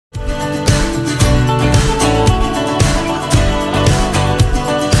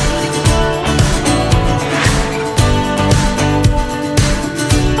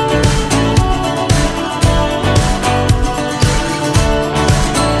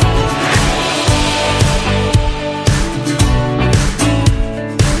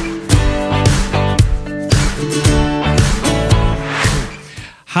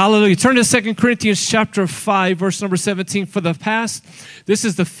Hallelujah. Turn to 2 Corinthians chapter 5, verse number 17. This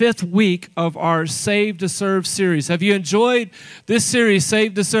is the 5th week of our Save to Serve series. Have you enjoyed this series,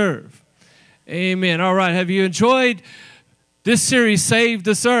 Save to Serve? Amen. All right. Have you enjoyed this series, Save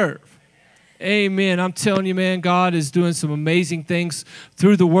to Serve? Amen. I'm telling you, man, God is doing some amazing things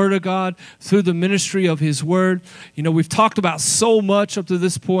through the Word of God, through the ministry of His Word. You know, we've talked about so much up to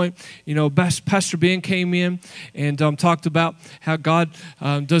this point. You know, Pastor Ben came in and talked about how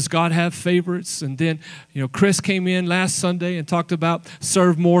does God have favorites? And then, you know, Chris came in last Sunday and talked about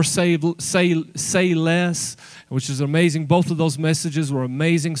serve more, say less, which is amazing. Both of those messages were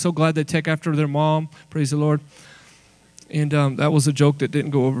amazing. So glad they take after their mom. Praise the Lord. And that was a joke that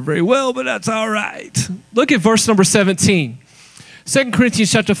didn't go over very well, but that's all right. Look at verse number 17. 2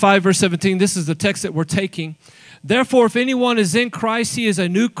 Corinthians chapter 5, verse 17. This is the text that we're taking. Therefore, if anyone is in Christ, he is a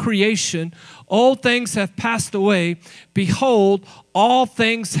new creation. Old things have passed away. Behold, all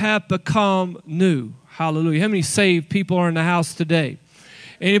things have become new. Hallelujah. How many saved people are in the house today?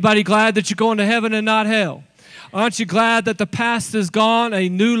 Anybody glad that you're going to heaven and not hell? Aren't you glad that the past is gone? A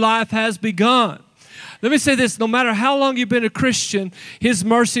new life has begun. Let me say this, no matter how long you've been a Christian, His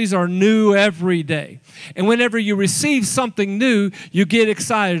mercies are new every day. And whenever you receive something new, you get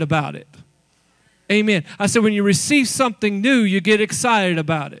excited about it. Amen. I said when you receive something new, you get excited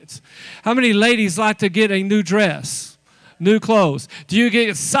about it. How many ladies like to get a new dress, new clothes? Do you get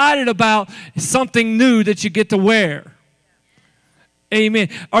excited about something new that you get to wear? Amen.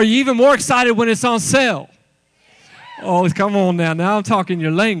 Are you even more excited when it's on sale? Oh, come on now. Now I'm talking your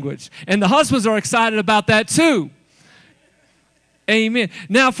language. And the husbands are excited about that too. Amen.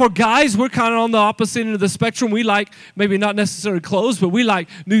 Now for guys, we're kind of on the opposite end of the spectrum. We like maybe not necessarily clothes, but we like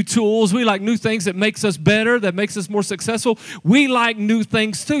new tools. We like new things that makes us better, that makes us more successful. We like new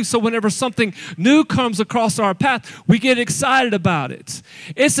things too. So whenever something new comes across our path, we get excited about it.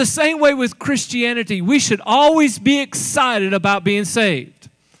 It's the same way with Christianity. We should always be excited about being saved.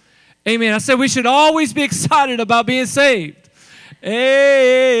 Amen. I said we should always be excited about being saved.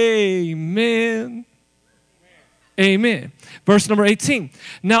 Amen. Amen. Verse number 18.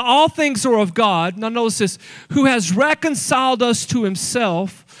 Now all things are of God. Now notice this. Who has reconciled us to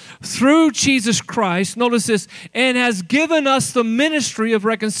Himself through Jesus Christ, notice this, and has given us the ministry of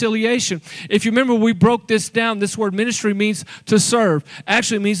reconciliation. If you remember, we broke this down. This word ministry means to serve.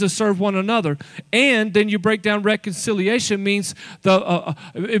 Actually, it means to serve one another. And then you break down reconciliation means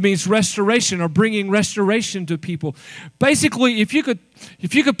it means restoration or bringing restoration to people. Basically, if you could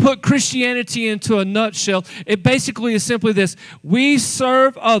put Christianity into a nutshell, it basically is simply this. We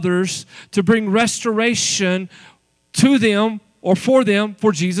serve others to bring restoration to them or for them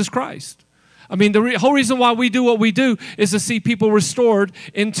for Jesus Christ. I mean, the whole reason why we do what we do is to see people restored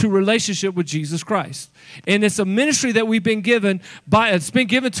into relationship with Jesus Christ. And it's a ministry that we've been given it's been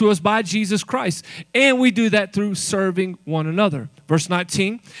given to us by Jesus Christ. And we do that through serving one another. Verse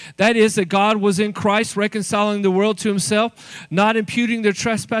 19, that is that God was in Christ reconciling the world to Himself, not imputing their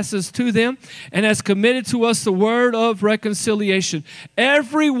trespasses to them, and has committed to us the word of reconciliation.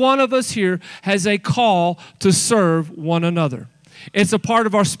 Every one of us here has a call to serve one another. It's a part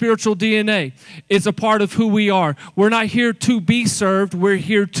of our spiritual DNA. It's a part of who we are. We're not here to be served. We're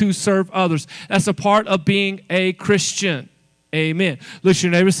here to serve others. That's a part of being a Christian. Amen. Look at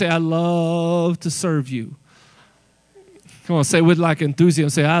your neighbor and say, I love to serve you. Come on, say it with like enthusiasm.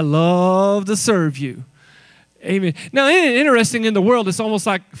 Say, I love to serve you. Amen. Now, isn't it interesting in the world, it's almost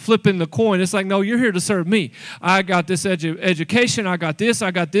like flipping the coin. It's like, no, you're here to serve me. I got this education. I got this,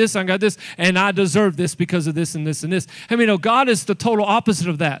 and I deserve this because of this and this and this. I mean, no, God is the total opposite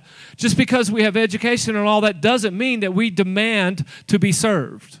of that. Just because we have education and all that doesn't mean that we demand to be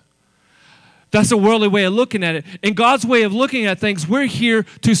served. That's a worldly way of looking at it. In God's way of looking at things, we're here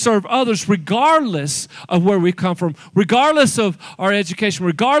to serve others regardless of where we come from, regardless of our education,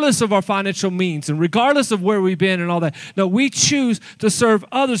 regardless of our financial means, and regardless of where we've been and all that. No, we choose to serve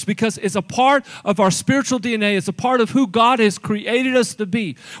others because it's a part of our spiritual DNA. It's a part of who God has created us to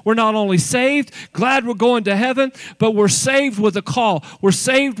be. We're not only saved, glad we're going to heaven, but we're saved with a call. We're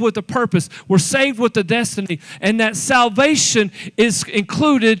saved with a purpose. We're saved with a destiny. And that salvation is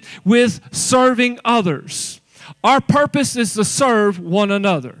included with serving others. Our purpose is to serve one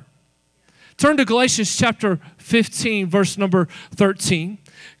another. Turn to Galatians chapter 15, verse number 13.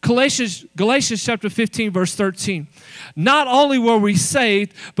 Galatians chapter 15, verse 13. Not only were we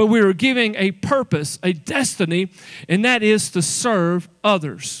saved, but we were given a purpose, a destiny, and that is to serve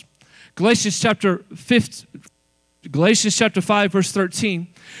others. Galatians chapter 5, verse 13.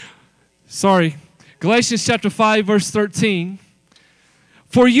 Galatians chapter 5, verse 13.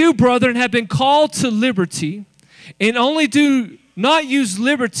 For you, brethren, have been called to liberty, and only do not use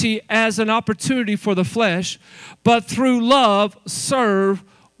liberty as an opportunity for the flesh, but through love serve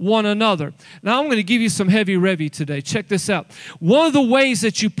one another. Now, I'm going to give you some heavy revy today. Check this out. One of the ways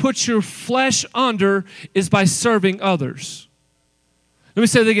that you put your flesh under is by serving others. Let me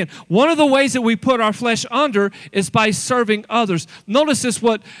say that again. One of the ways that we put our flesh under is by serving others. Notice this,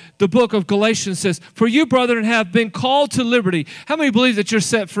 what the book of Galatians says. For you, brethren, have been called to liberty. How many believe that you're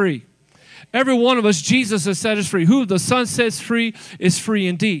set free? Every one of us, Jesus has set us free. Who the Son sets free is free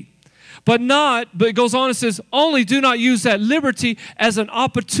indeed. But it goes on and says, only do not use that liberty as an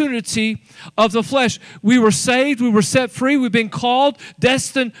opportunity of the flesh. We were saved, we were set free, we've been called,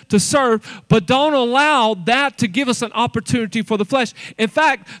 destined to serve, but don't allow that to give us an opportunity for the flesh. In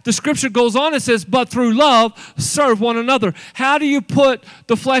fact, the scripture goes on and says, but through love, serve one another. How do you put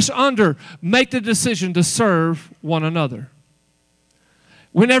the flesh under? Make the decision to serve one another.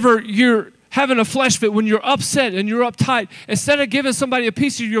 Whenever you're having a flesh fit, when you're upset and you're uptight, instead of giving somebody a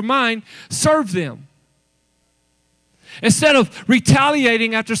piece of your mind, serve them. Instead of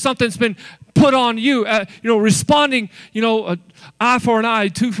retaliating after something's been put on you, responding, eye for an eye,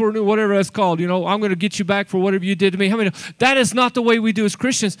 tooth for a tooth, whatever that's called. I'm going to get you back for whatever you did to me. How many? That is not the way we do as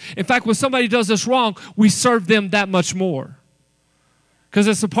Christians. In fact, when somebody does us wrong, we serve them that much more. Because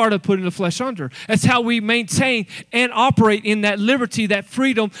it's a part of putting the flesh under. That's how we maintain and operate in that liberty, that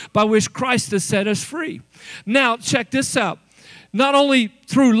freedom by which Christ has set us free. Now, check this out. Not only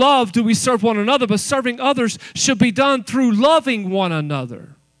through love do we serve one another, but serving others should be done through loving one another.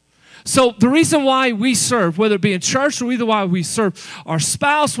 So the reason why we serve, whether it be in church or either why we serve our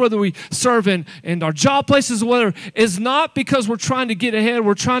spouse, whether we serve in our job places or whatever, is not because we're trying to get ahead,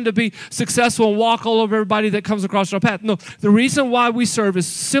 we're trying to be successful and walk all over everybody that comes across our path. No, the reason why we serve is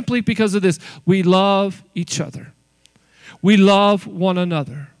simply because of this. We love each other. We love one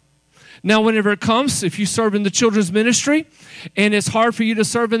another. Now, whenever it comes, if you serve in the children's ministry, and it's hard for you to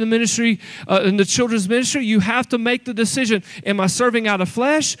serve in the ministry, in the children's ministry, you have to make the decision, am I serving out of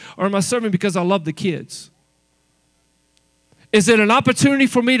flesh, or am I serving because I love the kids? Is it an opportunity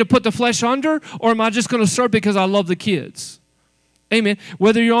for me to put the flesh under, or am I just going to serve because I love the kids? Amen.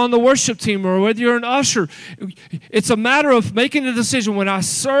 Whether you're on the worship team or whether you're an usher, it's a matter of making a decision. When I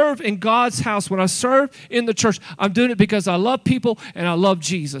serve in God's house, when I serve in the church, I'm doing it because I love people and I love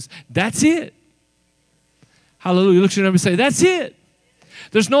Jesus. That's it. Hallelujah. Look at your neighbor and say, that's it.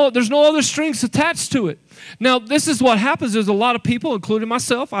 There's no other strings attached to it. Now, this is what happens. There's a lot of people, including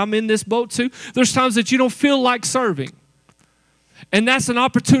myself. I'm in this boat too. There's times that you don't feel like serving. And that's an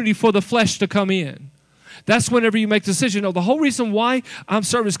opportunity for the flesh to come in. That's whenever you make the decision. No, the whole reason why I'm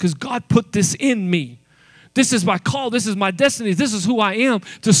serving is because God put this in me. This is my call. This is my destiny. This is who I am,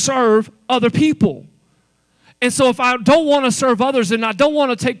 to serve other people. And so if I don't want to serve others and I don't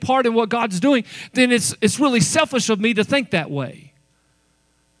want to take part in what God's doing, then it's really selfish of me to think that way.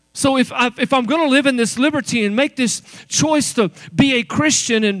 So if I'm going to live in this liberty and make this choice to be a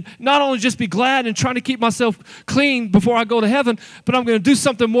Christian and not only just be glad and trying to keep myself clean before I go to heaven, but I'm going to do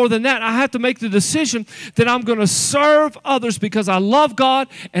something more than that, I have to make the decision that I'm going to serve others because I love God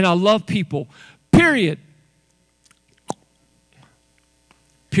and I love people. Period.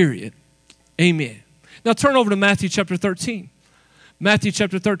 Period. Amen. Now turn over to Matthew chapter 13. Matthew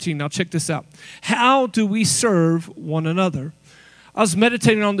chapter 13. Now check this out. How do we serve one another? I was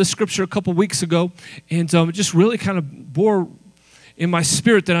meditating on this scripture a couple weeks ago, and it just really kind of bore in my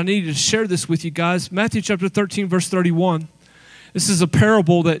spirit that I needed to share this with you guys. Matthew chapter 13, verse 31. This is a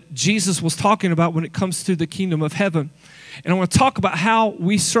parable that Jesus was talking about when it comes to the kingdom of heaven. And I want to talk about how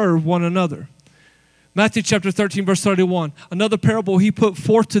we serve one another. Matthew chapter 13, verse 31. Another parable he put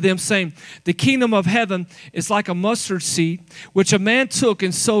forth to them, saying, the kingdom of heaven is like a mustard seed, which a man took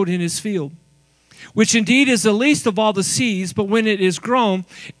and sowed in his field, which indeed is the least of all the seeds, but when it is grown,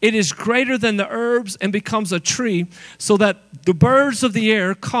 it is greater than the herbs and becomes a tree, so that the birds of the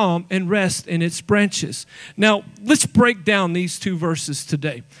air come and rest in its branches. Now, let's break down these two verses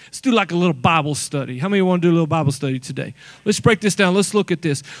today. Let's do like a little Bible study. How many want to do a little Bible study today? Let's break this down. Let's look at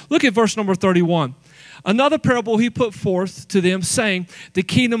this. Look at verse number 31. Another parable he put forth to them, saying, the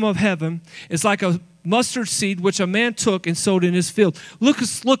kingdom of heaven is like a mustard seed which a man took and sowed in his field.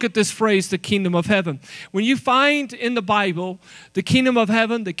 Look at this phrase, the kingdom of heaven. When you find in the Bible the kingdom of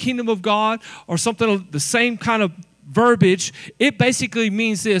heaven, the kingdom of God, or something of the same kind of verbiage, it basically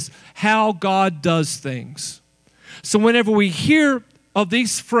means this: how God does things. So whenever we hear of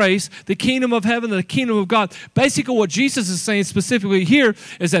these phrase, the kingdom of heaven, the kingdom of God, basically what Jesus is saying specifically here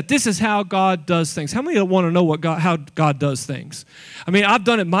is that this is how God does things. How many want to know how God does things? I mean, I've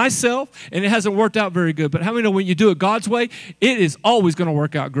done it myself, and it hasn't worked out very good. But how many know when you do it God's way, it is always going to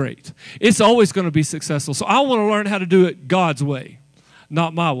work out great. It's always going to be successful. So I want to learn how to do it God's way,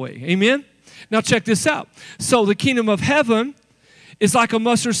 not my way. Amen? Now check this out. So the kingdom of heaven is like a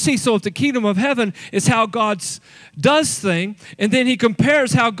mustard seed. So if the kingdom of heaven is how God does things, and then he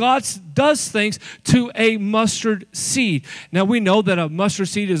compares how God does things to a mustard seed. Now we know that a mustard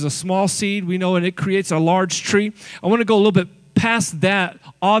seed is a small seed. We know and it creates a large tree. I want to go a little bit past that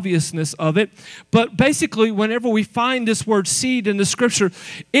obviousness of it. But basically, whenever we find this word seed in the scripture,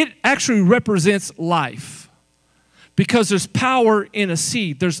 it actually represents life. Because there's power in a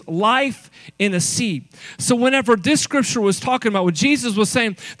seed. There's life in a seed. So whenever this scripture was talking about what Jesus was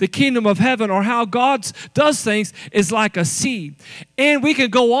saying, the kingdom of heaven or how God does things is like a seed. And we can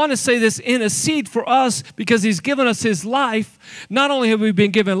go on and say this in a seed for us because he's given us his life. Not only have we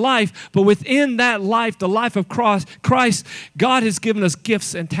been given life, but within that life, the life of Christ, God has given us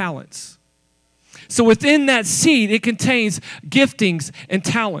gifts and talents. So within that seed, it contains giftings and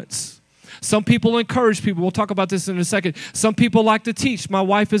talents. Some people encourage people. We'll talk about this in a second. Some people like to teach. My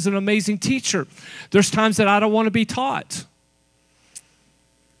wife is an amazing teacher. There's times that I don't want to be taught.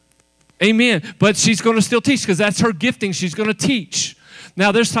 Amen. But she's going to still teach because that's her gifting. She's going to teach.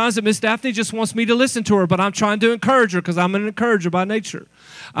 Now, there's times that Miss Daphne just wants me to listen to her, but I'm trying to encourage her because I'm an encourager by nature.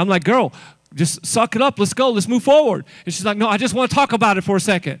 I'm like, girl, just suck it up. Let's go. Let's move forward. And she's like, no, I just want to talk about it for a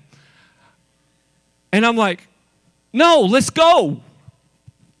second. And I'm like, no, let's go.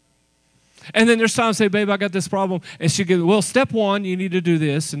 And then there's times I say, babe, I got this problem. And she goes, well, step one, you need to do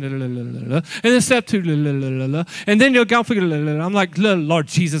this. And then step two, and then you'll go, I'm like, Lord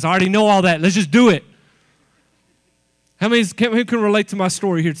Jesus, I already know all that. Let's just do it. Who can relate to my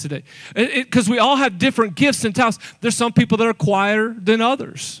story here today? Because we all have different gifts and talents. There's some people that are quieter than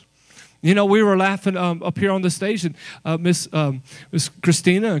others. You know, we were laughing up here on the stage, and Miss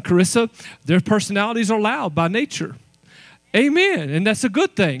Christina and Carissa, their personalities are loud by nature. Amen. And that's a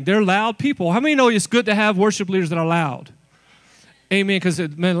good thing. They're loud people. How many know it's good to have worship leaders that are loud? Amen. Because,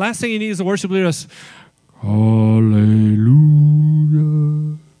 man, last thing you need is a worship leader that's, hallelujah.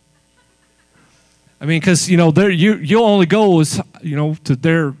 I mean, because, you know, you'll only go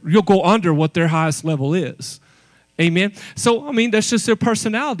you'll go under what their highest level is. Amen. So, I mean, that's just their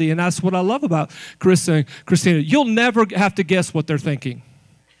personality. And that's what I love about Carissa and Christina. You'll never have to guess what they're thinking.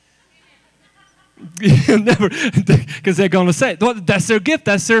 Never, because they're going to say it. That's their gift.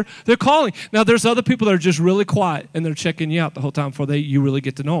 That's their calling. Now, there's other people that are just really quiet, and they're checking you out the whole time before you really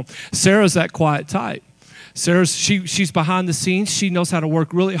get to know them. Sarah's that quiet type. She's behind the scenes. She knows how to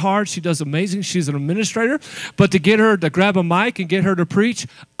work really hard. She does amazing. She's an administrator. But to get her to grab a mic and get her to preach,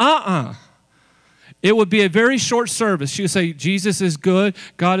 it would be a very short service. She would say, Jesus is good.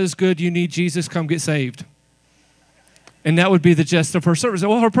 God is good. You need Jesus. Come get saved. And that would be the gist of her service.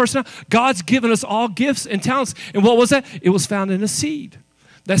 Well, her personality, God's given us all gifts and talents. And what was that? It was found in a seed.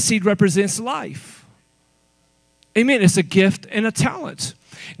 That seed represents life. Amen. It's a gift and a talent.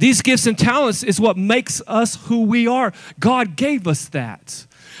 These gifts and talents is what makes us who we are. God gave us that.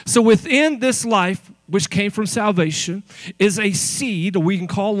 So within this life, which came from salvation, is a seed, or we can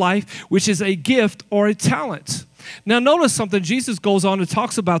call life, which is a gift or a talent. Now notice something. Jesus goes on and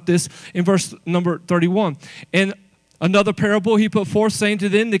talks about this in verse number 31. And another parable he put forth, saying to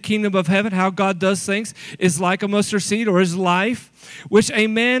them, the kingdom of heaven, how God does things, is like a mustard seed, or is life, which a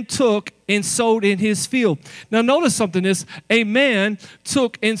man took and sowed in his field. Now notice something is, a man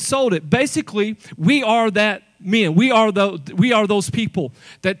took and sowed it. Basically, we are that men. We are those people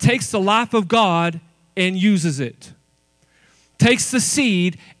that takes the life of God and uses it. Takes the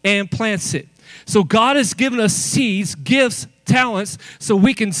seed and plants it. So God has given us seeds, gifts, talents, so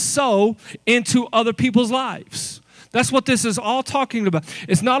we can sow into other people's lives. That's what this is all talking about.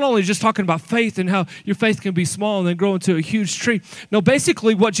 It's not only just talking about faith and how your faith can be small and then grow into a huge tree. No,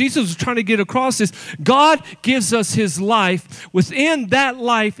 basically what Jesus was trying to get across is God gives us his life. Within that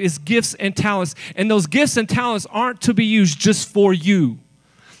life is gifts and talents. And those gifts and talents aren't to be used just for you.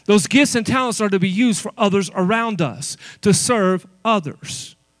 Those gifts and talents are to be used for others around us, to serve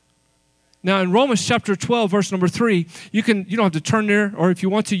others. Now, in Romans chapter 12, verse number 3, you don't have to turn there, or if you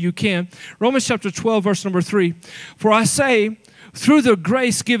want to, you can. Romans chapter 12, verse number 3, for I say, through the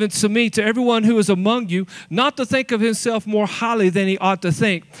grace given to me, to everyone who is among you, not to think of himself more highly than he ought to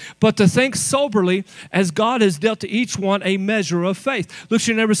think, but to think soberly, as God has dealt to each one a measure of faith. Look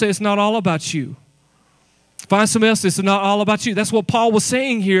to your neighbor and say, it's not all about you. Find somebody else. This is not all about you. That's what Paul was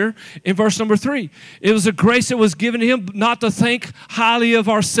saying here in verse number 3. It was a grace that was given to him not to think highly of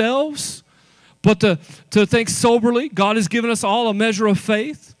ourselves, but to think soberly. God has given us all a measure of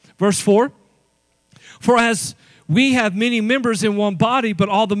faith. Verse 4. For as we have many members in one body, but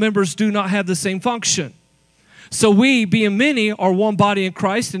all the members do not have the same function. So we, being many, are one body in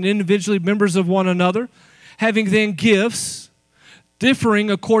Christ and individually members of one another, having then gifts differing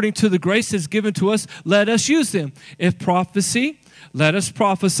according to the grace that's given to us, let us use them. If prophecy, let us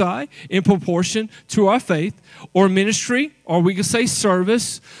prophesy in proportion to our faith, or ministry, or we could say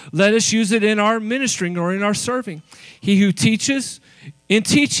service, let us use it in our ministering or in our serving. He who teaches, in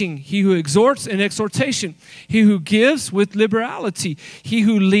teaching, he who exhorts in exhortation, he who gives with liberality, he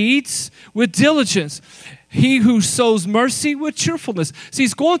who leads with diligence, he who sows mercy with cheerfulness. See,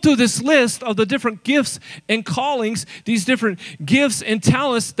 he's going through this list of the different gifts and callings, these different gifts and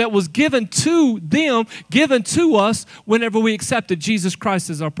talents that was given to them, given to us whenever we accepted Jesus Christ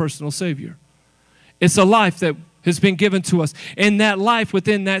as our personal Savior. It's a life that has been given to us. And that life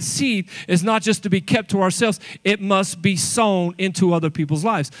within that seed is not just to be kept to ourselves. It must be sown into other people's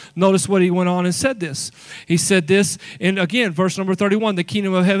lives. Notice what he went on and said this. He said this in, again, verse number 31, the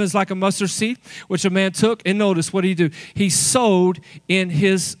kingdom of heaven is like a mustard seed, which a man took. And notice what he did. He sowed in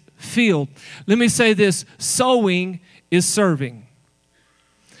his field. Let me say this. Sowing is serving.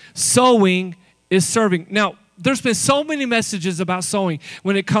 Sowing is serving. Now, there's been so many messages about sowing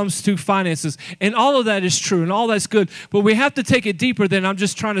when it comes to finances. And all of that is true and all that's good. But we have to take it deeper than I'm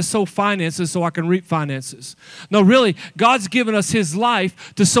just trying to sow finances so I can reap finances. No, really, God's given us his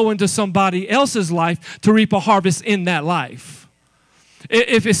life to sow into somebody else's life to reap a harvest in that life.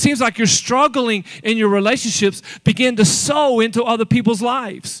 If it seems like you're struggling in your relationships, begin to sow into other people's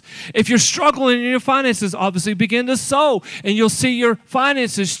lives. If you're struggling in your finances, obviously begin to sow and you'll see your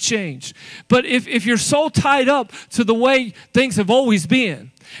finances change. But if you're so tied up to the way things have always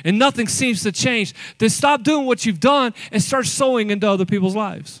been and nothing seems to change, then stop doing what you've done and start sowing into other people's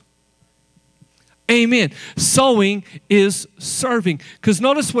lives. Amen. Sowing is serving. Because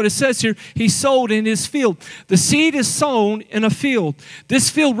notice what it says here. He sowed in his field. The seed is sown in a field. This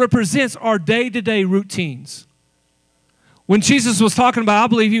field represents our day-to-day routines. When Jesus was talking about, I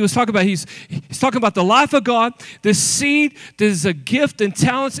believe he was talking about, he's talking about the life of God. This seed, there's a gift and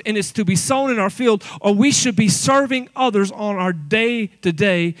talents, and it's to be sown in our field, or we should be serving others on our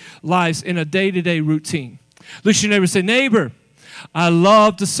day-to-day lives in a day-to-day routine. Look at your neighbor and say, neighbor, I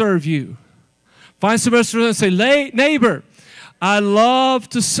love to serve you. Find some restaurant and say, neighbor, I love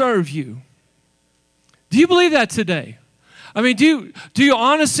to serve you. Do you believe that today? I mean, do you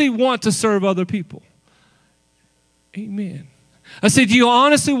honestly want to serve other people? Amen. I say, do you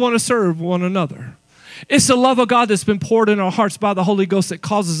honestly want to serve one another? It's the love of God that's been poured in our hearts by the Holy Ghost that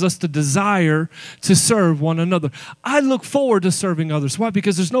causes us to desire to serve one another. I look forward to serving others. Why?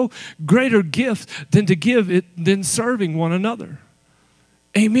 Because there's no greater gift than to give it than serving one another.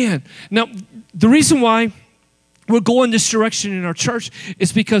 Amen. Now, the reason why we're going this direction in our church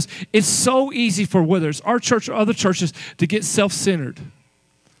is because it's so easy for whether it's our church or other churches to get self-centered.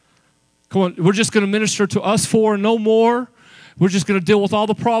 Come on, we're just going to minister to us four and no more. We're just going to deal with all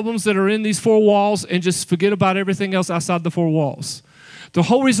the problems that are in these four walls and just forget about everything else outside the four walls. The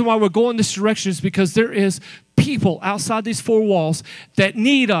whole reason why we're going this direction is because there is people outside these four walls that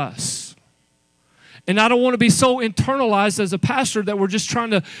need us. And I don't want to be so internalized as a pastor that we're just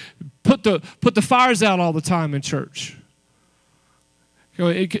trying to put the fires out all the time in church.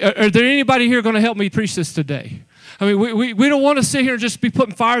 Are there anybody here going to help me preach this today? I mean, we don't want to sit here and just be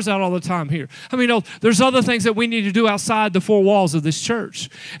putting fires out all the time here. I mean, no, there's other things that we need to do outside the four walls of this church.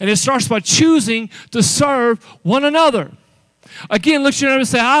 And it starts by choosing to serve one another. Again, look at your neighbor and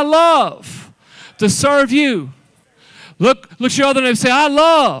say, I love to serve you. Look at your other neighbor and say, I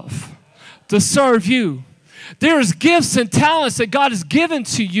love to serve you. There's gifts and talents that God has given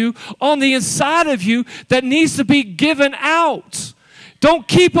to you on the inside of you that needs to be given out. Don't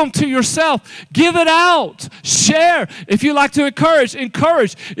keep them to yourself. Give it out. Share. If you like to encourage,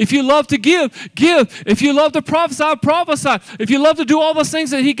 encourage. If you love to give, give. If you love to prophesy, prophesy. If you love to do all those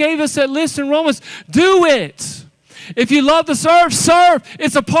things that he gave us that list in Romans, do it. If you love to serve, serve.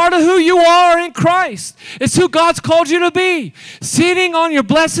 It's a part of who you are in Christ. It's who God's called you to be. Sitting on your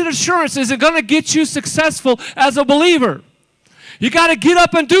blessed assurance isn't going to get you successful as a believer. You got to get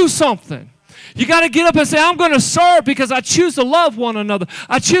up and do something. You got to get up and say, I'm going to serve because I choose to love one another.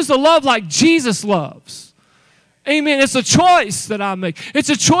 I choose to love like Jesus loves. Amen. It's a choice that I make. It's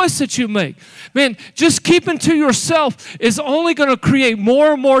a choice that you make. Man, just keeping to yourself is only going to create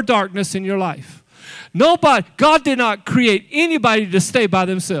more and more darkness in your life. God did not create anybody to stay by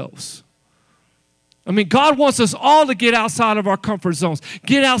themselves. I mean, God wants us all to get outside of our comfort zones,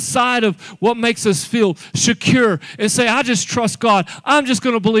 get outside of what makes us feel secure and say, I just trust God. I'm just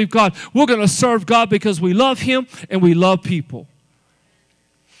going to believe God. We're going to serve God because we love Him and we love people.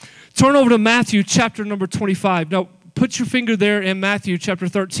 Turn over to Matthew chapter number 25. Now, put your finger there in Matthew chapter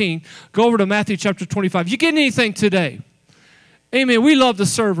 13. Go over to Matthew chapter 25. You getting anything today? Amen. We love to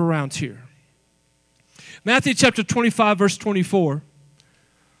serve around here. Matthew chapter 25, verse 24.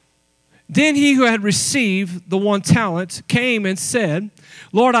 Then he who had received the 1 talent came and said,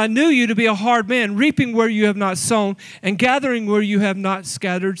 Lord, I knew you to be a hard man, reaping where you have not sown and gathering where you have not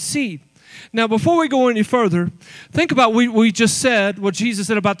scattered seed. Now, before we go any further, think about what we just said, what Jesus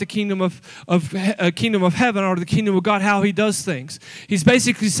said about the kingdom of heaven or the kingdom of God, how He does things. He's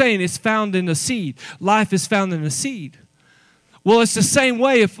basically saying it's found in a seed. Life is found in a seed. Well, it's the same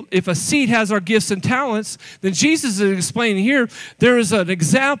way if a seed has our gifts and talents, then Jesus is explaining here, there is an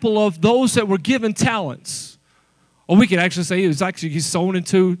example of those that were given talents. Or we could actually say he's sown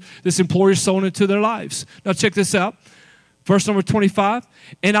into, this employer sown into their lives. Now check this out. Verse number 25,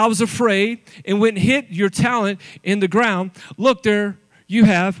 and I was afraid and went and hid your talent in the ground. Look, there you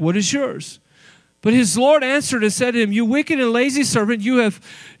have what is yours. But his Lord answered and said to him, you wicked and lazy servant,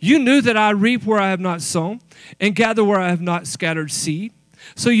 you knew that I reap where I have not sown and gather where I have not scattered seed.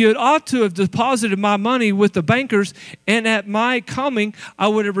 So you ought to have deposited my money with the bankers, and at my coming I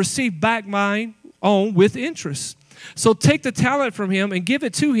would have received back mine own with interest. So take the talent from him and give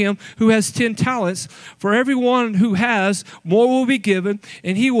it to him who has 10 talents. For everyone who has, more will be given,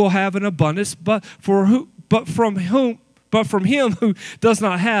 and he will have an abundance. But from him who does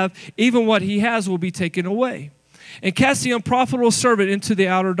not have, even what he has will be taken away. And cast the unprofitable servant into the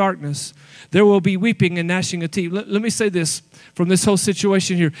outer darkness. There will be weeping and gnashing of teeth. Let me say this from this whole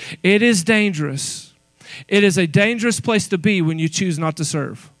situation here. It is dangerous. It is a dangerous place to be when you choose not to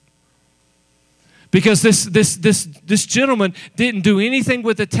serve. Because this gentleman didn't do anything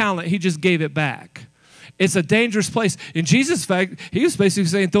with the talent. He just gave it back. It's a dangerous place. In Jesus' fact, he was basically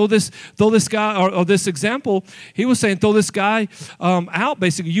saying, throw this guy, or this example, he was saying, throw this guy out,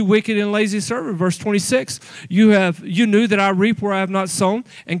 basically. You wicked and lazy servant. Verse 26, you knew that I reap where I have not sown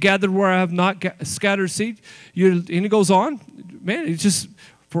and gathered where I have not scattered seed. And it goes on. Man, it's just...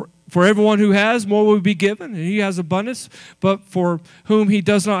 For everyone who has, more will be given, and he has abundance. But for whom he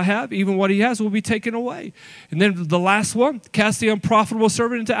does not have, even what he has will be taken away. And then the last one, cast the unprofitable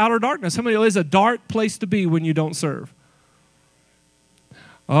servant into outer darkness. How many know it's a dark place to be when you don't serve?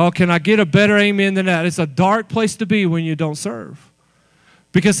 Oh, can I get a better amen than that? It's a dark place to be when you don't serve.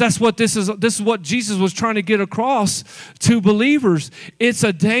 Because that's what this is what Jesus was trying to get across to believers. It's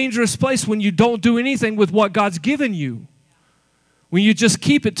a dangerous place when you don't do anything with what God's given you. When you just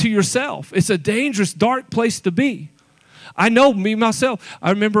keep it to yourself. It's a dangerous, dark place to be. I know, me, myself, I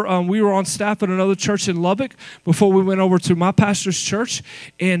remember we were on staff at another church in Lubbock before we went over to my pastor's church.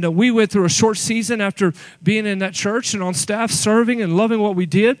 And we went through a short season after being in that church and on staff serving and loving what we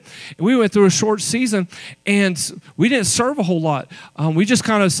did. And we went through a short season and we didn't serve a whole lot. We just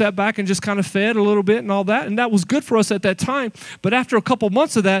kind of sat back and just kind of fed a little bit and all that. And that was good for us at that time. But after a couple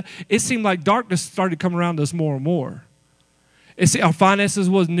months of that, it seemed like darkness started coming around us more and more. Our finances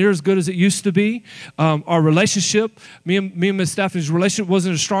wasn't near as good as it used to be. Our relationship, me and my staff's relationship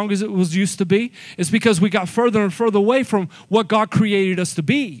wasn't as strong as it was used to be. It's because we got further and further away from what God created us to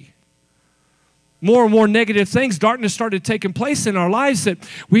be. More and more negative things, darkness started taking place in our lives that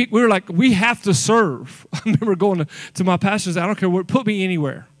we were like, we have to serve. I remember going to my pastors, I don't care where, put me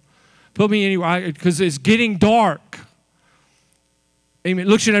anywhere. Put me anywhere, because it's getting dark. Amen.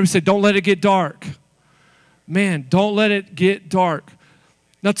 Look at your neighbor and say, don't let it get dark. Man, don't let it get dark.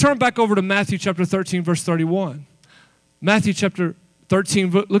 Now turn back over to Matthew chapter 13, verse 31. Matthew chapter 13,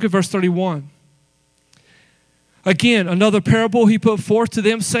 look at verse 31. Again, another parable he put forth to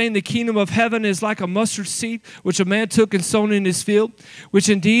them, saying, the kingdom of heaven is like a mustard seed, which a man took and sown in his field, which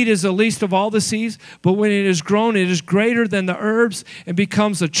indeed is the least of all the seeds, but when it is grown, it is greater than the herbs and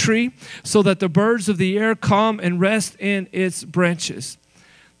becomes a tree, so that the birds of the air come and rest in its branches.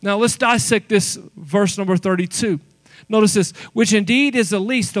 Now let's dissect this verse number 32. Notice this, which indeed is the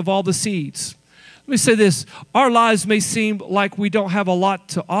least of all the seeds. Let me say this, our lives may seem like we don't have a lot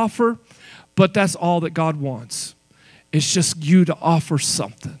to offer, but that's all that God wants. It's just you to offer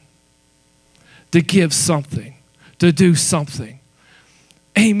something, to give something, to do something.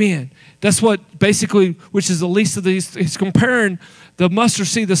 Amen. That's what basically, which is the least of these, it's comparing the mustard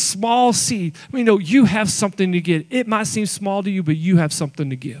seed, the small seed. I mean, you have something to give. It might seem small to you, but you have something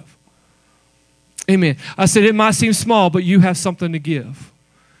to give. Amen. I said it might seem small, but you have something to give.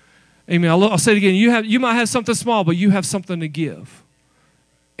 Amen. I'll say it again. You might have something small, but you have something to give.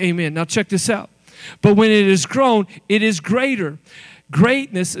 Amen. Now check this out. But when it is grown, it is greater.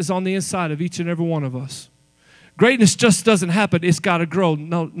 Greatness is on the inside of each and every one of us. Greatness just doesn't happen. It's got to grow.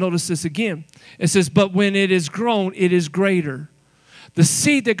 No, notice this again. It says, but when it is grown, it is greater. The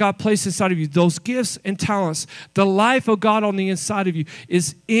seed that God placed inside of you, those gifts and talents, the life of God on the inside of you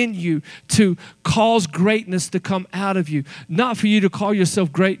is in you to cause greatness to come out of you. Not for you to call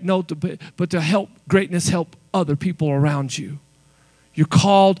yourself great, no, but to help greatness help other people around you. You're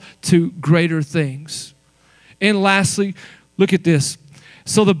called to greater things. And lastly, look at this.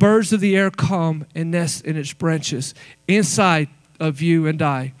 So the birds of the air come and nest in its branches. Inside of you and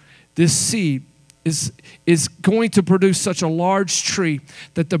I, this seed is going to produce such a large tree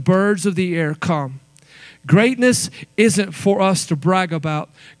that the birds of the air come. Greatness isn't for us to brag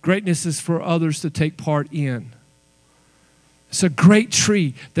about. Greatness is for others to take part in. It's a great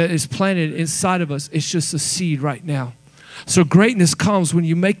tree that is planted inside of us. It's just a seed right now. So greatness comes when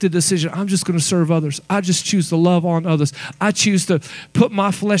you make the decision, I'm just going to serve others. I just choose to love on others. I choose to put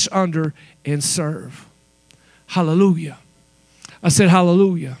my flesh under and serve. Hallelujah. I said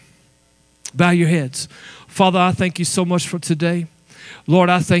hallelujah. Bow your heads. Father, I thank you so much for today. Lord,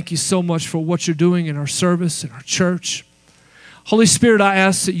 I thank you so much for what you're doing in our service, in our church. Holy Spirit, I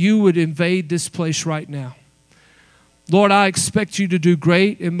ask that you would invade this place right now. Lord, I expect you to do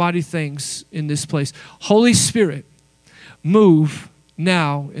great and mighty things in this place. Holy Spirit, move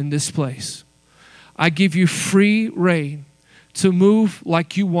now in this place. I give you free reign to move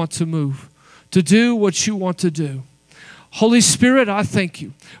like you want to move, to do what you want to do. Holy Spirit, I thank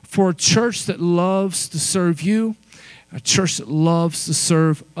you for a church that loves to serve you, a church that loves to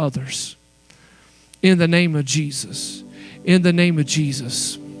serve others. In the name of Jesus. In the name of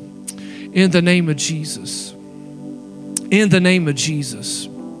Jesus. In the name of Jesus. In the name of Jesus.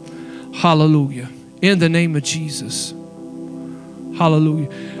 Hallelujah. In the name of Jesus. Hallelujah.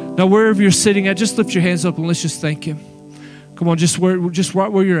 Now, wherever you're sitting at, just lift your hands up and let's just thank him. Come on, just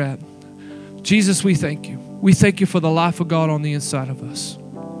right where you're at. Jesus, we thank you. We thank you for the life of God on the inside of us.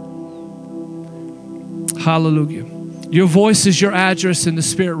 Hallelujah. Your voice is your address in the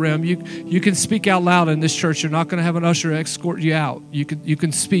spirit realm. You can speak out loud in this church. You're not going to have an usher escort you out. You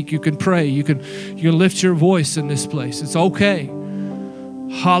can speak. You can pray. You can lift your voice in this place. It's okay.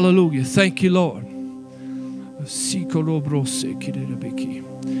 Hallelujah. Thank you, Lord. Thank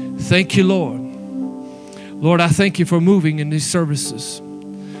you, Lord. Lord, I thank you for moving in these services.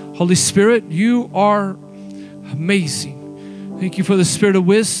 Holy Spirit, you are amazing. Thank you for the spirit of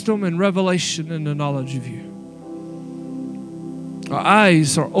wisdom and revelation and the knowledge of you. Our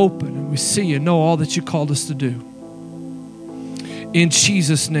eyes are open and we see and know all that you called us to do. In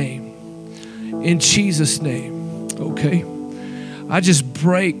Jesus' name. In Jesus' name. Okay. I just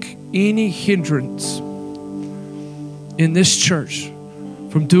break any hindrance in this church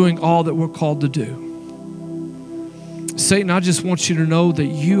from doing all that we're called to do. Satan, I just want you to know that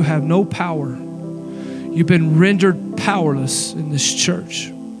you have no power. You've been rendered powerless in this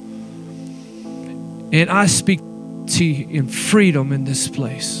church. And I speak to you in freedom in this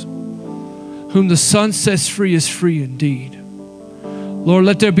place. Whom the Son sets free is free indeed. Lord,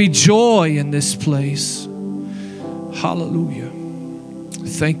 let there be joy in this place. Hallelujah.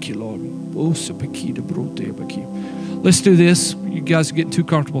 Thank you, Lord. Let's do this. You guys are getting too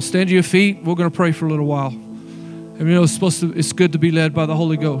comfortable. Stand to your feet. We're going to pray for a little while. And you know, it's good to be led by the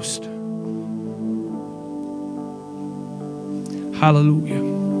Holy Ghost. Hallelujah.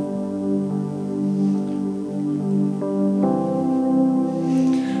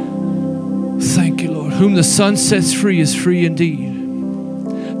 Thank you, Lord. Whom the Son sets free is free indeed.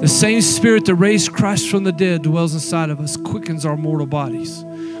 The same Spirit that raised Christ from the dead dwells inside of us, quickens our mortal bodies.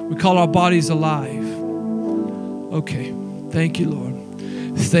 We call our bodies alive. Okay. Thank you,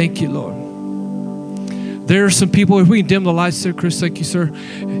 Lord. Thank you, Lord. There are some people, if we can dim the lights there, Chris, thank you, sir.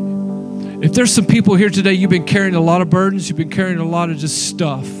 If there's some people here today, you've been carrying a lot of burdens, you've been carrying a lot of just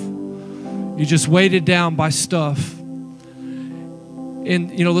stuff. You're just weighted down by stuff.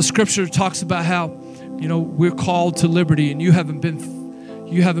 And, you know, the scripture talks about how, you know, we're called to liberty and you haven't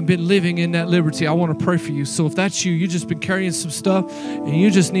been living in that liberty. I want to pray for you. So if that's you, you've just been carrying some stuff and you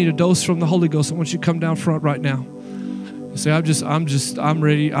just need a dose from the Holy Ghost, I want you to come down front right now. Say, I'm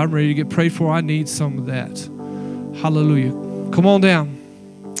ready to get prayed for. I need some of that. Hallelujah. Come on down.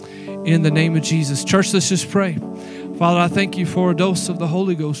 In the name of Jesus. Church, let's just pray. Father, I thank you for a dose of the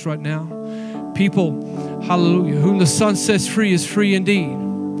Holy Ghost right now. People, hallelujah, whom the Son sets free is free indeed.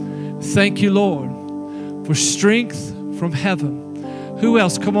 Thank you, Lord, for strength from heaven. Who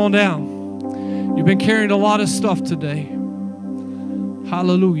else? Come on down. You've been carrying a lot of stuff today.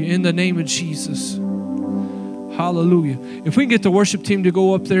 Hallelujah. In the name of Jesus. Hallelujah. If we can get the worship team to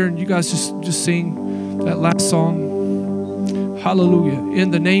go up there and you guys just sing that last song. Hallelujah.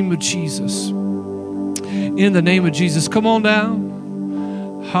 In the name of Jesus. In the name of Jesus. Come on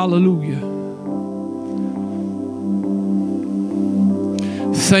down. Hallelujah.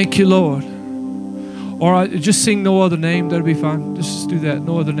 Thank you, Lord. All right, just sing No Other Name. That'll be fine. Just do that.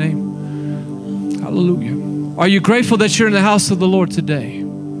 No other name. Hallelujah. Are you grateful that you're in the house of the Lord today?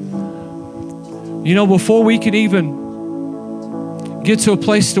 You know, before we can even get to a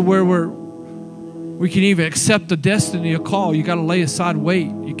place to where we can even accept the destiny, a call, you got to lay aside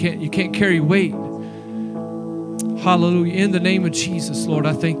weight. You can't carry weight. Hallelujah. In the name of Jesus, Lord,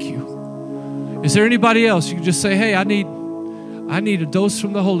 I thank you. Is there anybody else? You can just say, hey, I need a dose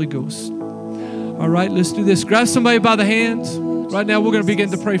from the Holy Ghost. All right, let's do this. Grab somebody by the hand. Right now, we're going to begin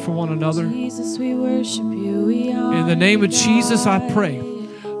to pray for one another. Jesus, we worship you. In the name of Jesus, I pray.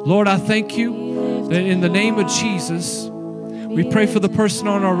 Lord, I thank you that in the name of Jesus, we pray for the person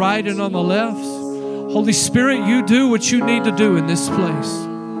on our right and on the left. Holy Spirit, you do what you need to do in this place.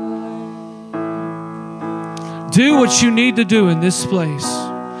 Do what you need to do in this place.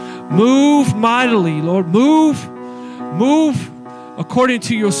 Move mightily, Lord. Move according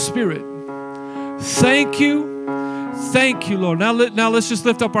to your Spirit. Thank you, Lord. Now let's just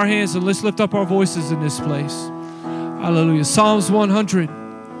lift up our hands and let's lift up our voices in this place. Hallelujah. Psalms 100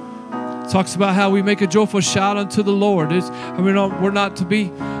 talks about how we make a joyful shout unto the Lord. We're not to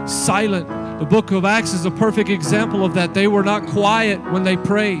be silent. The book of Acts is a perfect example of that. They were not quiet when they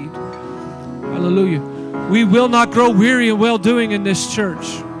prayed. Hallelujah. We will not grow weary in well-doing in this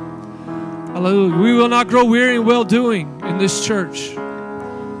church. Hallelujah. We will not grow weary in well-doing in this church.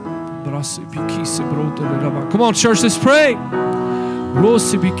 Come on, church, let's pray.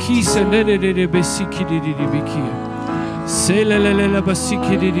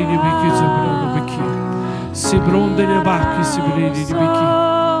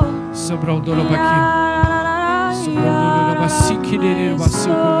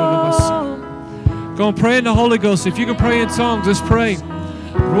 Go and pray in the Holy Ghost. If you can pray in tongues, let's pray.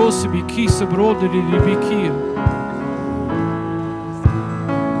 Come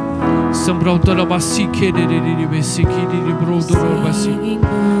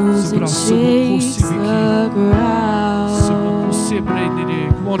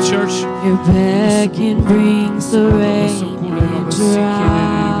on, church. Your beckon brings the rain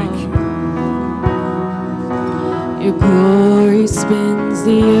dry. Your glory spins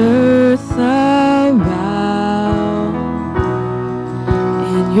the earth around,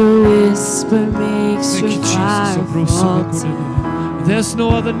 and your whisper makes your fire fall down. There's no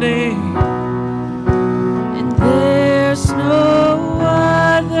other name. And there's no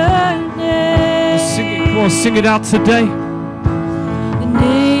other name. Sing it. Come on, sing it out today. The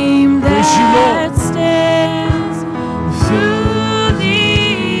name that stands through the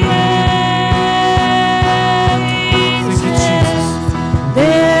ages.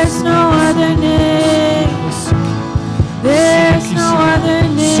 There's no other name. There's no other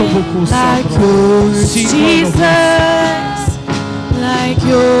name like yours, Jesus. Like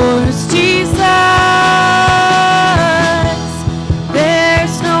yours, Jesus.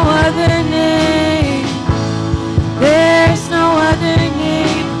 There's no other name. There's no other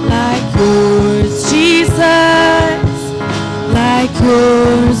name like yours, Jesus. Like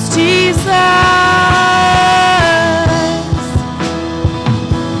yours, Jesus.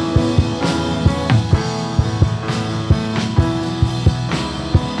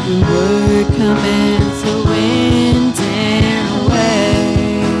 Your word commands the wind and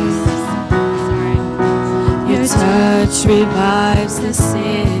waves. Your touch revives the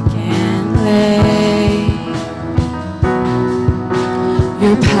sick and lame.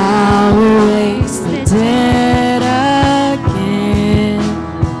 Your power wakes the dead again,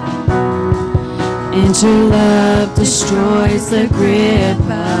 and your love destroys the grip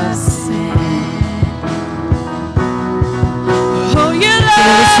of sin. Oh, your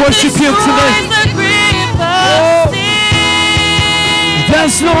love worship Him today. destroys the grip of sin.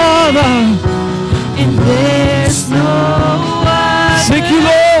 There's no other. And there's no other Thank you,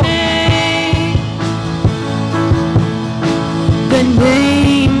 Lord. name. The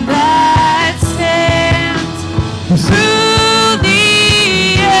name that stands through the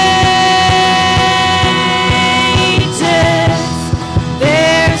ages.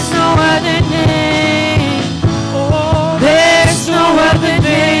 There's no other name. Oh, there's no other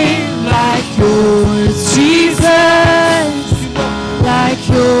name like yours, Jesus. Like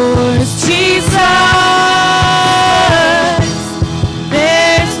yours, Jesus.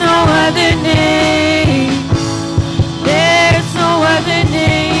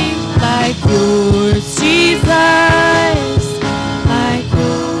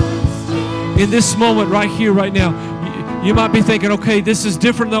 in this moment right here, right now, you might be thinking, okay, this is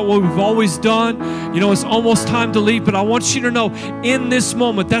different than what we've always done. You know, it's almost time to leave. But I want you to know, in this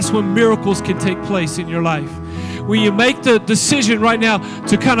moment, that's when miracles can take place in your life. When you make the decision right now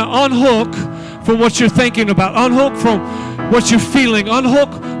to kind of unhook from what you're thinking about, unhook from what you're feeling,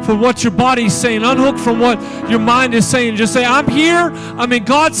 unhook from what your body's saying, unhook from what your mind is saying. Just say, I'm here, I'm in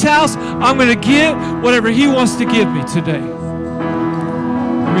God's house, I'm going to get whatever He wants to give me today.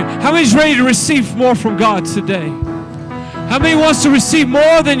 I mean, how many's ready to receive more from God today? How many wants to receive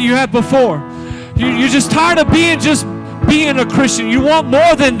more than you had before? You're just tired of being a Christian. You want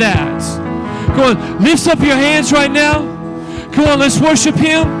more than that. Come on, lift up your hands right now. Come on, let's worship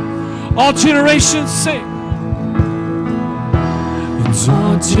Him. All generations sing.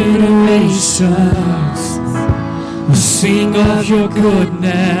 All generations will sing of your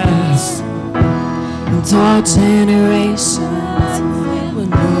goodness. And all generations will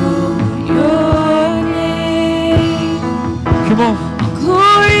know your name. Come on.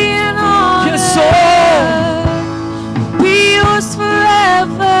 Glory and honor. Yes, Lord. Be yours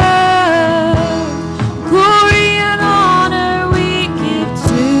forever. Glory and honor we give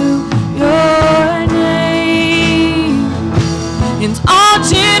to your name. And all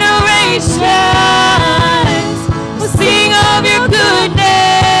generations will sing of your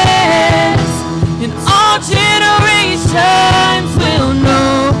goodness. And all generations will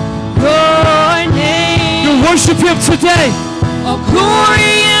know your name. You worship Him today. All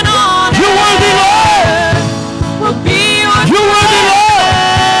glory and honor. You're worthy, Lord. Will be yours. You're worthy,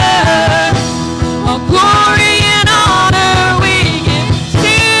 Lord. All glory and honor we give to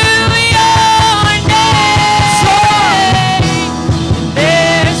your name.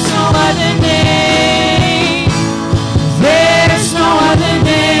 There's no other name. There's no other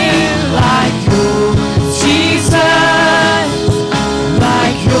name like yours, Jesus.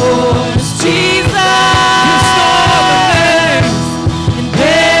 Like yours, Jesus.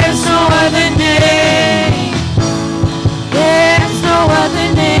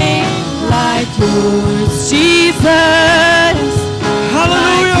 Yours, Jesus.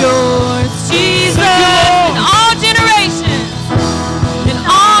 Hallelujah. Like yours, Jesus. In all generations, in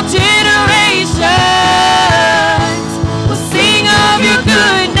all generations, will sing of your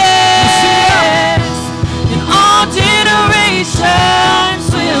goodness. In all generations,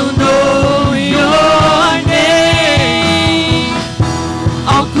 will know your name.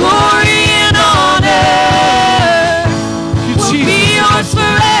 All glory and honor will be yours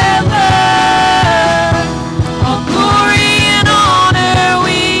forever.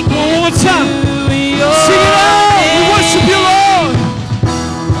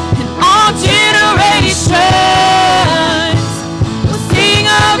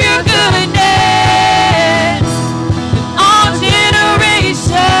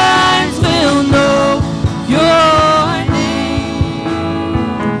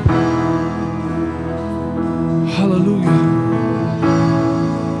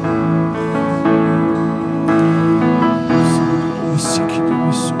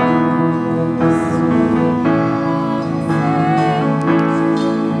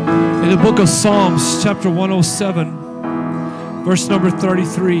 Book of Psalms, chapter 107, verse number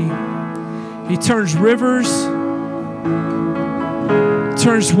 33. He turns rivers,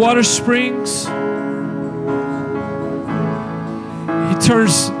 turns water springs. He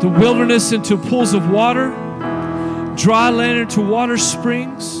turns the wilderness into pools of water, dry land into water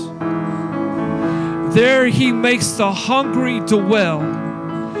springs. There He makes the hungry dwell,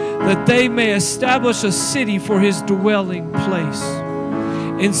 that they may establish a city for His dwelling place,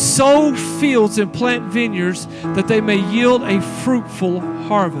 and sow fields and plant vineyards, that they may yield a fruitful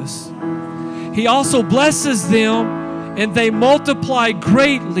harvest. He also blesses them, and they multiply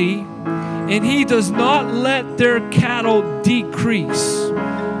greatly, and He does not let their cattle decrease.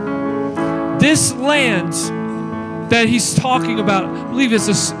 This land that He's talking about, I believe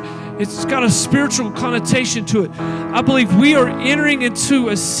it's got a spiritual connotation to it. I believe we are entering into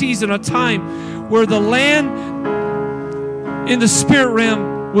a season, a time where the land in the spirit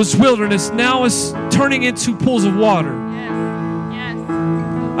realm was wilderness, now it's turning into pools of water. Yes.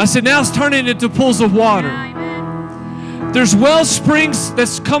 I said now it's turning into pools of water. Amen. There's well springs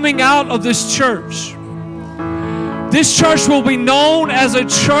that's coming out of this church. This church will be known as a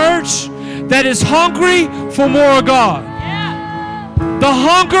church that is hungry for more of God. Yeah. The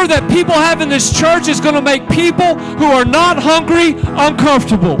hunger that people have in this church is going to make people who are not hungry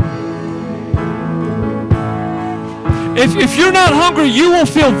uncomfortable. If you're not hungry, you will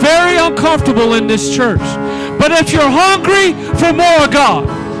feel very uncomfortable in this church. But if you're hungry for more of God,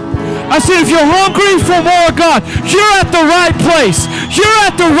 I said, if you're hungry for more of God, you're at the right place. You're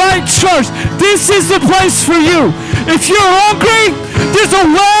at the right church. This is the place for you. If you're hungry, there's a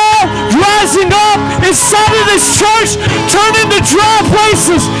well rising up inside of this church, turning the dry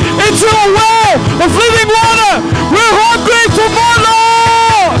places into a well of living water. We're hungry for more,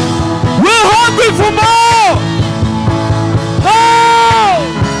 Lord. We're hungry for more. Oh,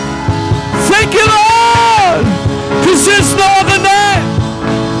 thank you, Lord, because there's no other name.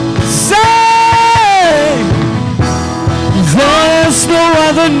 Say, there's no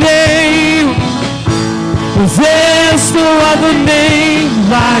other name. There's no other name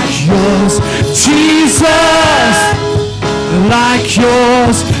like yours, Jesus, like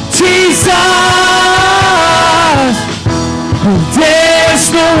yours, Jesus.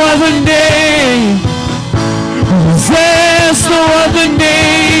 There's no other name. There's no other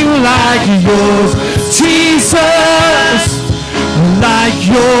name like yours, Jesus, like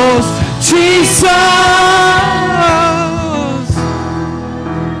yours, Jesus.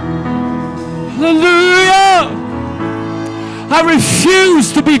 Hallelujah. I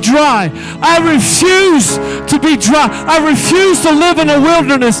refuse to be dry. I refuse to be dry. I refuse to live in a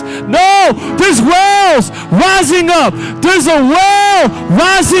wilderness. No, there's wells rising up. There's a well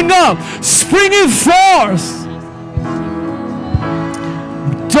rising up, springing forth.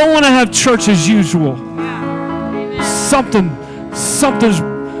 Don't want to have church as usual. Something's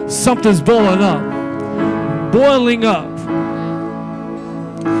boiling up. Boiling up.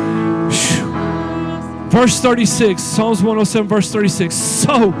 Verse 36, Psalms 107, verse 36,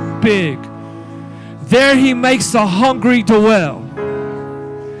 so big. There he makes the hungry dwell,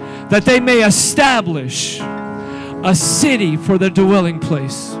 that they may establish a city for their dwelling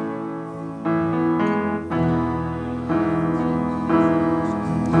place.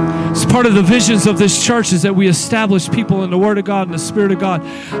 It's part of the visions of this church is that we establish people in the Word of God and the Spirit of God.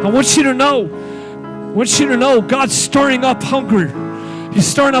 I want you to know, God's stirring up hunger. He's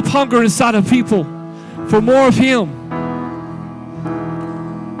stirring up hunger inside of people for more of Him.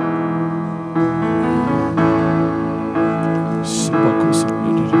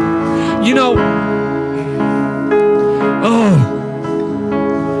 You know,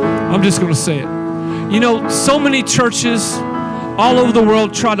 I'm just going to say it. You know, so many churches all over the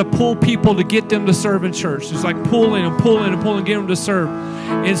world try to pull people to get them to serve in church. It's like pulling and pulling and pulling, get them to serve.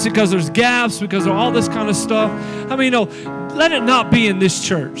 And it's because there's gaps, because of all this kind of stuff. I mean, you know, let it not be in this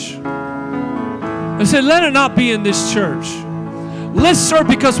church. I said, let it not be in this church. Let's serve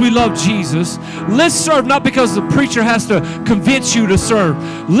because we love Jesus. Let's serve not because the preacher has to convince you to serve.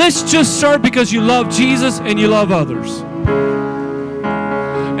 Let's just serve because you love Jesus and you love others.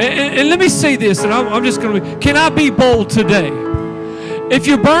 And let me say this, and I'm just going to, can I be bold today? If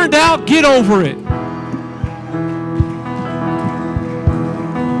you're burned out, get over it.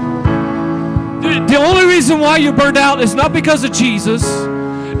 The only reason why you're burned out is not because of Jesus.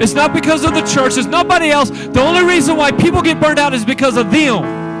 It's not because of the church. It's nobody else. The only reason why people get burned out is because of them.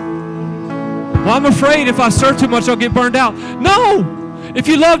 Well, I'm afraid if I serve too much, I'll get burned out. No. If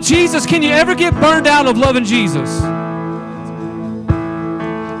you love Jesus, can you ever get burned out of loving Jesus?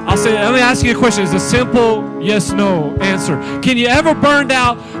 I'll say, let me ask you a question. It's a simple yes, no answer. Can you ever burned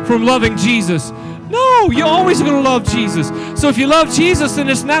out from loving Jesus? No, you're always going to love Jesus. So if you love Jesus, then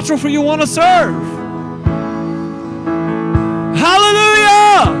it's natural for you to want to serve.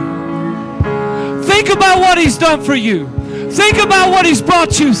 Hallelujah! Think about what He's done for you. Think about what He's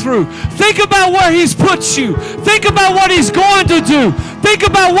brought you through. Think about where He's put you. Think about what He's going to do. Think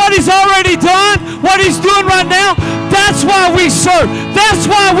about what He's already done, what He's doing right now. That's why we serve. That's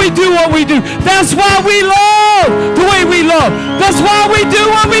why we do what we do. That's why we love the way we love. That's why we do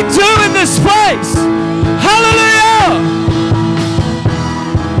what we do in this place. Hallelujah!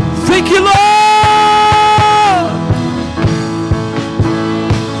 Thank you, Lord.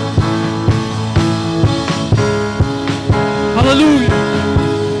 Hallelujah.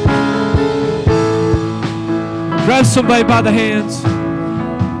 Grab somebody by the hands.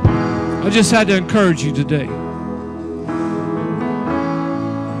 I just had to encourage you today.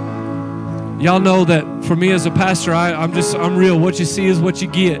 Y'all know that for me as a pastor, I'm real. What you see is what you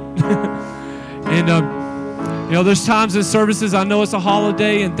get. And you know, there's times in services, I know it's a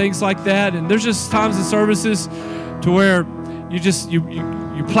holiday and things like that, and there's just times in services to where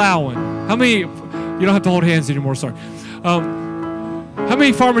you're plowing. How many? You don't have to hold hands anymore. Sorry. How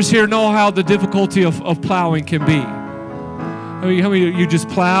many farmers here know how the difficulty of plowing can be? How many you just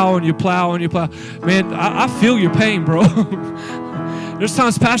plow and you plow and you plow? Man, I feel your pain, bro. There's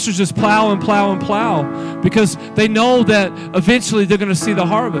times pastors just plow and plow and plow because they know that eventually they're going to see the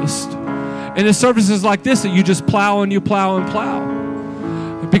harvest. And in services like this, that you just plow and you plow and plow.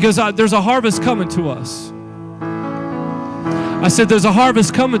 Because there's a harvest coming to us. I said there's a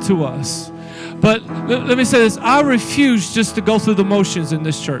harvest coming to us. But let me say this. I refuse just to go through the motions in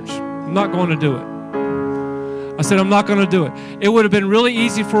this church. I'm not going to do it. I said I'm not going to do it. It would have been really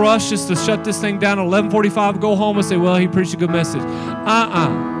easy for us just to shut this thing down at 11:45, go home and say, well, he preached a good message. Look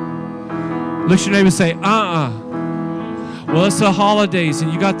at your neighbor and say, well, it's the holidays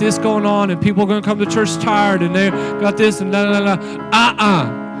and you got this going on and people are going to come to church tired and they got this and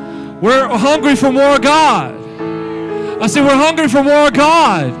We're hungry for more of God. I said we're hungry for more of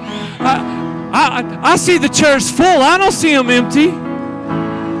God. I see the church full. I don't see them empty.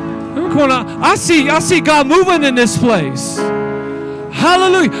 I see God moving in this place.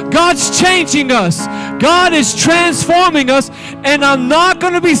 Hallelujah. God's changing us. God is transforming us, and I'm not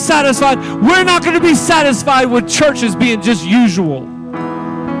going to be satisfied. We're not going to be satisfied with churches being just usual.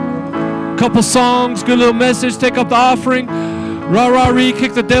 Couple songs, good little message, take up the offering, rah-rah-ree,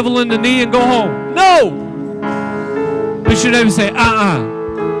 kick the devil in the knee and go home. No! We should never say, If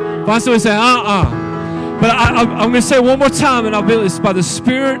I say, But I'm going to say it one more time, and it's by the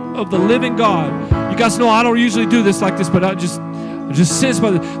Spirit of the living God. You guys know I don't usually do this like this, but I just sense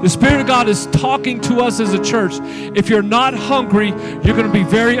by the Spirit of God is talking to us as a church. If you're not hungry, you're going to be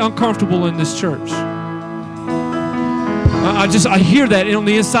very uncomfortable in this church. I hear that on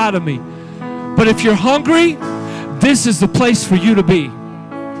the inside of me. But if you're hungry, this is the place for you to be.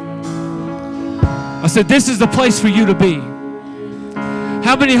 I said, this is the place for you to be.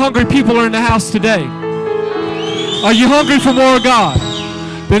 How many hungry people are in the house today? Are you hungry for more of God?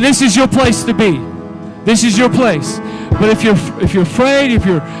 Then this is your place to be. This is your place. But if you're afraid, if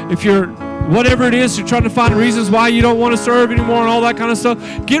you're whatever it is, you're trying to find reasons why you don't want to serve anymore and all that kind of stuff,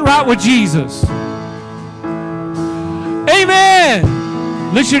 get right with Jesus. Amen.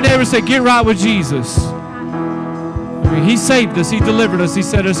 Look at your neighbor and say, get right with Jesus. I mean, he saved us. He delivered us. He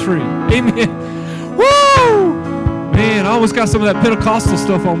set us free. Amen. Woo! Man, I almost got some of that Pentecostal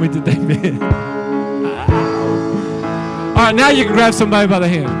stuff on me today, man. All right, now you can grab somebody by the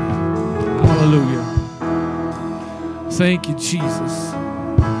hand. Hallelujah. Thank you, Jesus.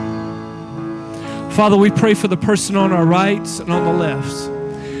 Father, we pray for the person on our right and on the left.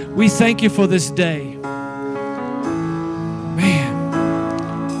 We thank you for this day. Man,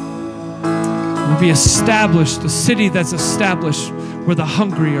 we'll be established, a city that's established where the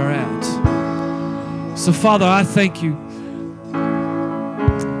hungry are at. So, Father, I thank you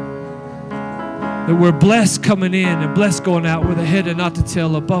that we're blessed coming in and blessed going out. We're the head and not the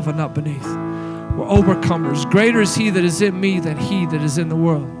tail, above and not beneath. We're overcomers. Greater is he that is in me than he that is in the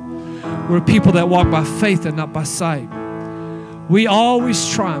world. We're people that walk by faith and not by sight. We always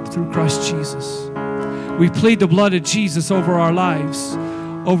triumph through Christ Jesus. We plead the blood of Jesus over our lives,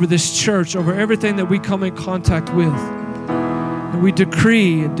 over this church, over everything that we come in contact with. And we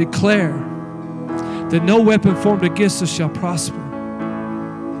decree and declare that no weapon formed against us shall prosper.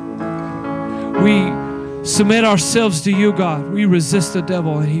 We submit ourselves to you, God. We resist the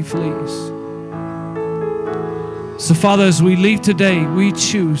devil and he flees. So, Father, as we leave today, we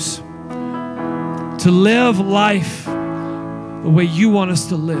choose to live life the way you want us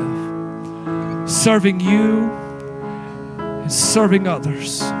to live, serving you and serving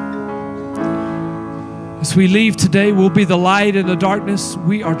others. As we leave today, we'll be the light in the darkness.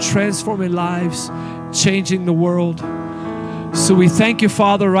 We are transforming lives, changing the world. So we thank you,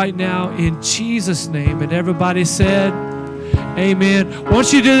 Father, right now in Jesus' name. And everybody said, amen.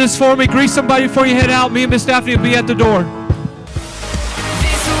 Won't you do this for me? Greet somebody before you head out. Me and Miss Daphne will be at the door.